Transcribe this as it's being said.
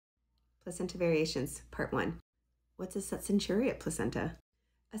Placenta variations, part 1. What's a Succenturiate placenta?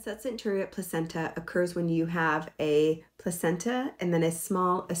 A Succenturiate placenta occurs when you have a placenta and then a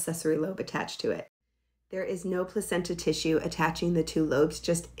small accessory lobe attached to it. There is no placenta tissue attaching the two lobes,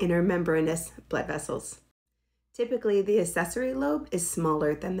 just intermembranous blood vessels. Typically, the accessory lobe is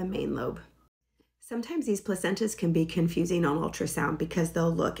smaller than the main lobe. Sometimes these placentas can be confusing on ultrasound because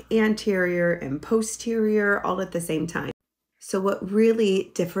they'll look anterior and posterior all at the same time. So what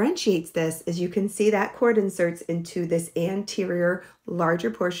really differentiates this is you can see that cord inserts into this anterior, larger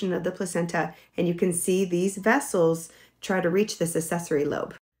portion of the placenta, and you can see these vessels try to reach this accessory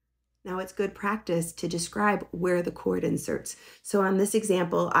lobe. Now it's good practice to describe where the cord inserts. So on this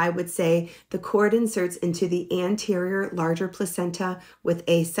example, I would say the cord inserts into the anterior, larger placenta with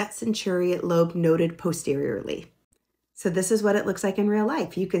a Succenturiate lobe noted posteriorly. So this is what it looks like in real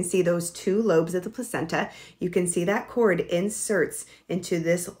life. You can see those two lobes of the placenta. You can see that cord inserts into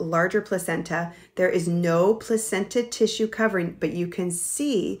this larger placenta. There is no placenta tissue covering, but you can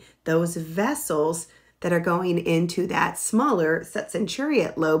see those vessels that are going into that smaller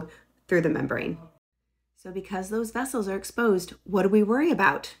Succenturiate lobe through the membrane. So because those vessels are exposed, what do we worry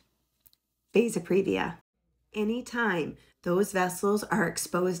about? Vasoprevia. Anytime those vessels are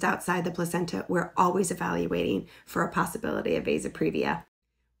exposed outside the placenta, we're always evaluating for a possibility of vasoprevia.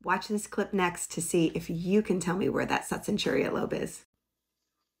 Watch this clip next to see if you can tell me where that Succenturiate lobe is.